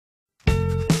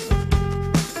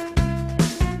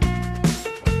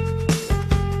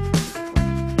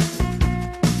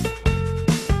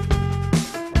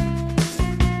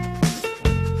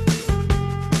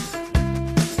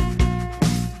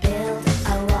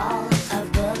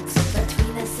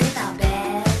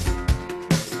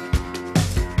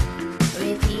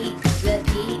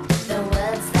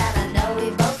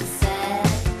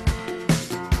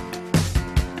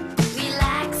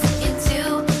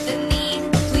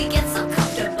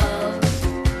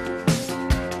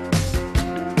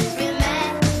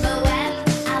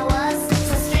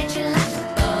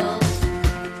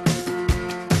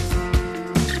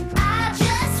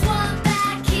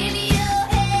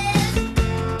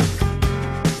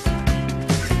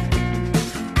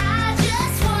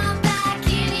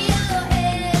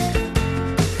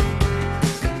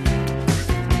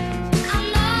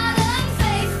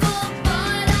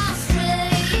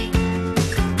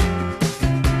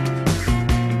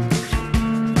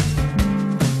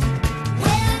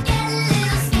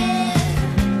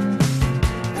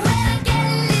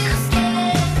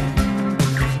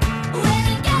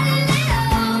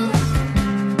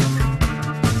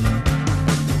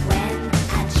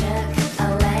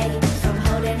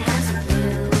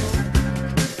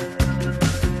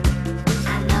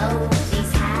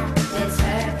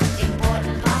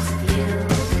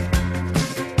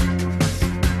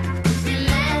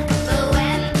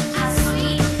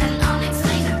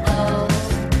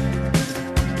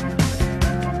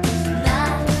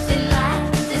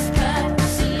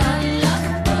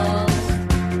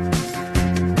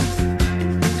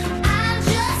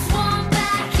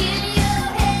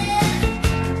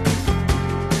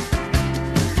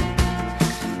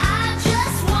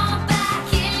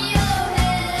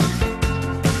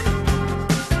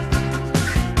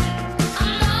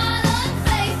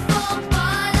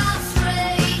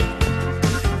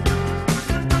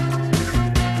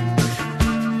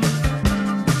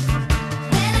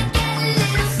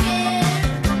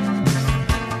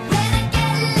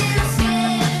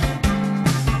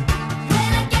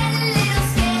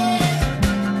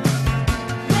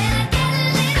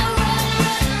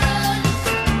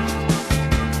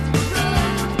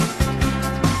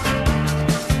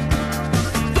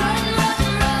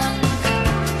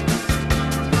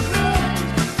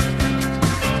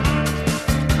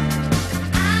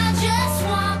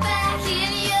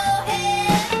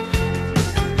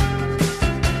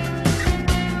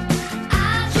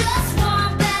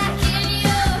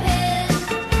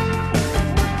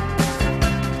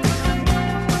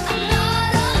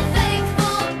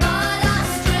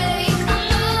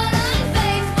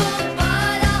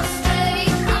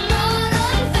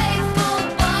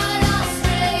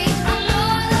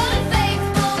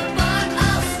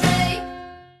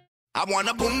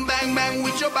wanna boom bang bang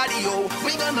with your body, yo.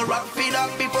 We gonna rock it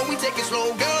up before we take it slow.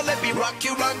 Girl, let me rock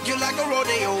you like a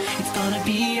rodeo. It's gonna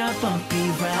be a bumpy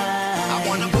ride. I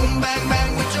wanna boom bang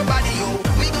bang with your body, yo.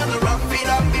 We gonna rock it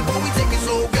up before we take it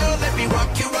slow. Girl, let me rock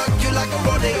you like a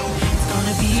rodeo. It's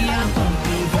gonna be a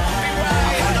bumpy ride.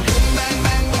 I wanna boom bang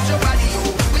bang with your body, yo.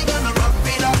 We gonna rock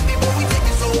it up before we take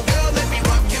it slow. Girl, let me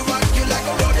rock you like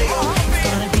a rodeo. It's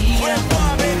gonna be a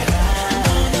bumpy ride.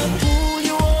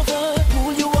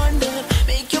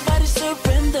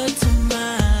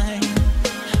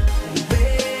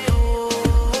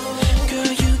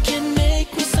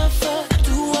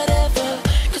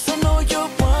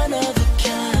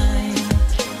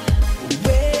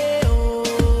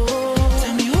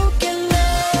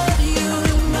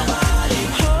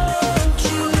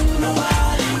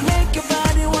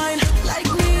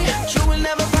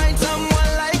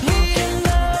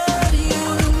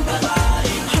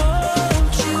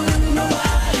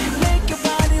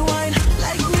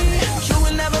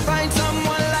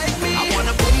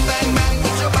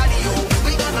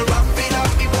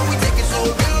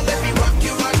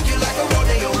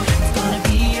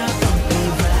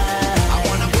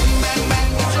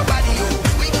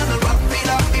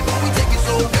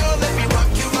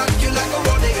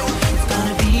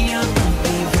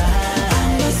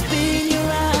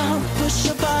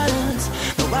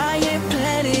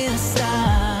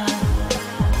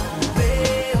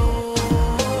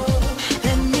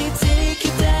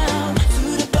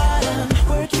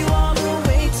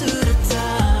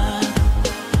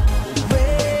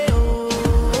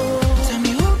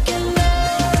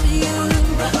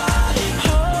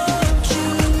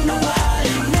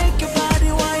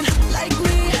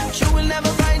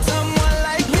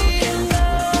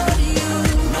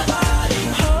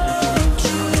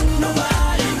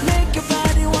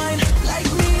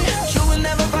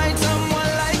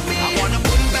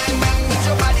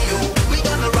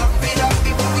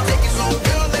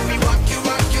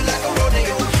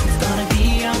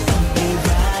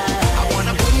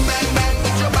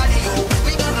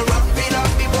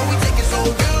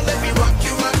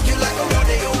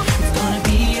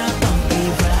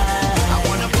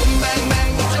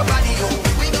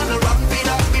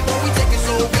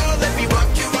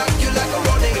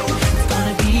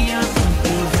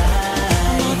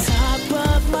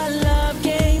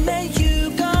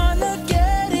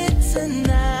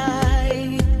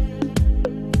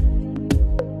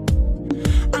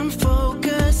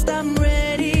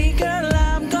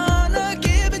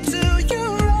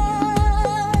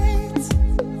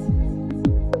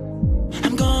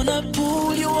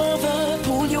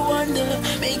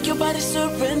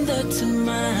 Surrender to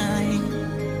mine.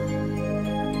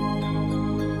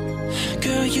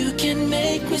 Girl, you can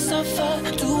make me suffer,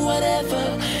 do whatever,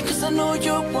 cause I know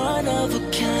you're one of a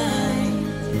kind.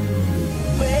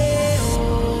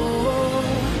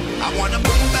 I wanna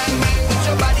boom bang bang with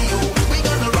your body, yo.